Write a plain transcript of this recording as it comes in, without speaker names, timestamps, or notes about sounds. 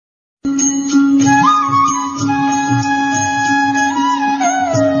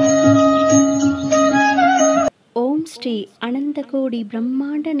ஓம் ஸ்ரீ அனந்தகோடி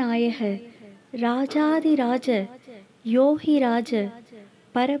பிரம்மாண்ட நாயக ராஜாதிராஜ யோகிராஜ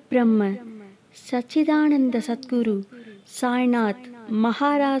பரபிரம்ம சச்சிதானந்த சத்குரு சாய்நாத்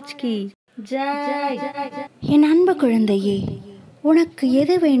மகாராஜ் கி ஜெய். என் அன்பு குழந்தையே, உனக்கு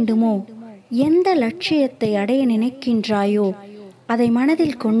எது வேண்டுமோ, எந்த லட்சியத்தை அடைய நினைக்கின்றாயோ அதை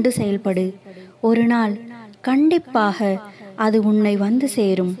மனதில் கொண்டு செயல்படு. ஒரு நாள் கண்டிப்பாக அது உன்னை வந்து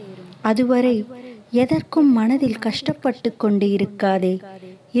சேரும். அதுவரை எதற்கும் மனதில் கஷ்டப்பட்டு கொண்டு இருக்காதே.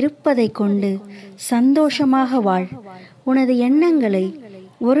 இருப்பதை கொண்டு சந்தோஷமாக வாழ். உனது எண்ணங்களை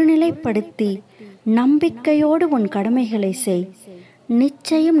ஒருநிலைப்படுத்தி நம்பிக்கையோடு உன் கடமைகளை செய்.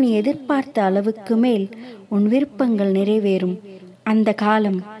 நிச்சயம் நீ எதிர்பார்த்த அளவுக்கு மேல் உன் விருப்பங்கள் நிறைவேறும். அந்த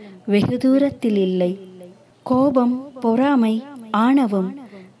காலம் வெகு தூரத்தில் இல்லை. கோபம், பொறாமை, ஆணவம்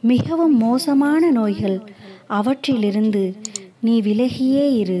மிகவும் மோசமான நோய்கள். அவற்றிலிருந்து நீ விலகியே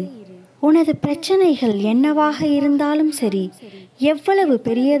இரு. உனது பிரச்சனைகள் என்னவாக இருந்தாலும் சரி, எவ்வளவு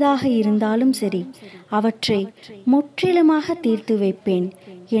பெரியதாக இருந்தாலும் சரி, அவற்றை முற்றிலுமாக தீர்த்து வைப்பேன்.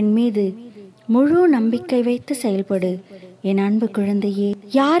 என் மீது முழு நம்பிக்கை வைத்து செயல்படு. என் அன்பு குழந்தையே,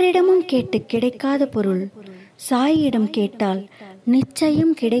 யாரிடமும் கேட்டு கிடைக்காத பொருள் சாயியிடம் கேட்டால்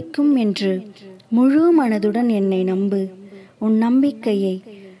நிச்சயம் கிடைக்கும் என்று முழு மனதுடன் என்னை நம்பு. உன் நம்பிக்கையை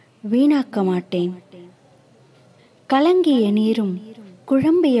வீணாக்க மாட்டேன். கலங்கிய நீரும்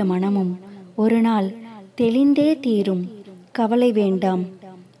குழம்பிய மனமும் ஒரு நாள் தெளிந்தே தீரும். கவலை வேண்டாம்,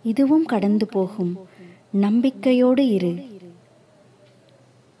 இதுவும் கடந்து போகும். நம்பிக்கையோடு இரு.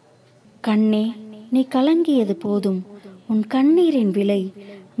 கண்ணே, நீ கலங்கியது போதும். உன் கண்ணீரின் விலை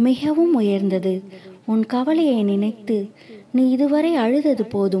மிகவும் உயர்ந்தது. உன் கவலையை நினைத்து நீ இதுவரை அழுதது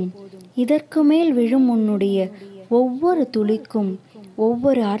போதும். இதற்கு மேல் விழும் உன்னுடைய ஒவ்வொரு துளிக்கும்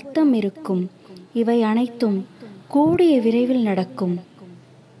ஒவ்வொரு அர்த்தம் இருக்கும். இவை அனைத்தும் கூடிய விரைவில் நடக்கும்.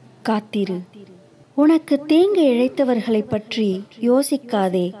 காத்திரு. உனக்கு தீங்கு இழைத்தவர்களை பற்றி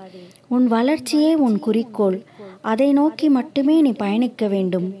யோசிக்காதே. உன் வளர்ச்சியே உன் குறிக்கோள். அதை நோக்கி மட்டுமே நீ பயணிக்க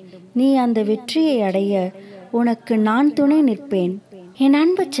வேண்டும். நீ அந்த வெற்றியை அடைய உனக்கு நான் துணை நிற்பேன். என்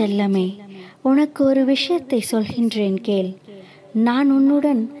அன்பு செல்லமே, உனக்கு ஒரு விஷயத்தை சொல்கின்றேன் கேள். நான்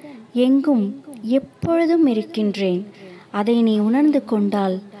உன்னுடன் எங்கும் எப்பொழுதும் இருக்கின்றேன். அதை நீ உணர்ந்து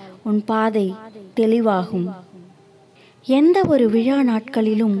கொண்டால் உன் பாதை தெளிவாகும். எந்த ஒரு விழா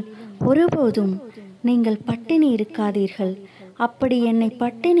நாட்களிலும் ஒருபோதும் நீங்கள் பட்டினி இருக்காதீர்கள். அப்படி என்னை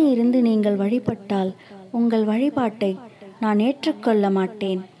பட்டினி இருந்து நீங்கள் வழிபட்டால் உங்கள் வழிபாட்டை நான் ஏற்றுக்கொள்ள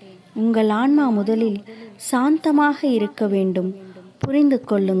மாட்டேன். உங்கள் ஆன்மா முதலில் சாந்தமாக இருக்க வேண்டும். புரிந்து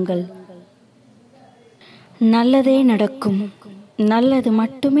கொள்ளுங்கள். நல்லதே நடக்கும். நல்லது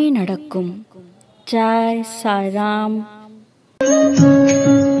மட்டுமே நடக்கும். ஜெய் சாய்ராம்.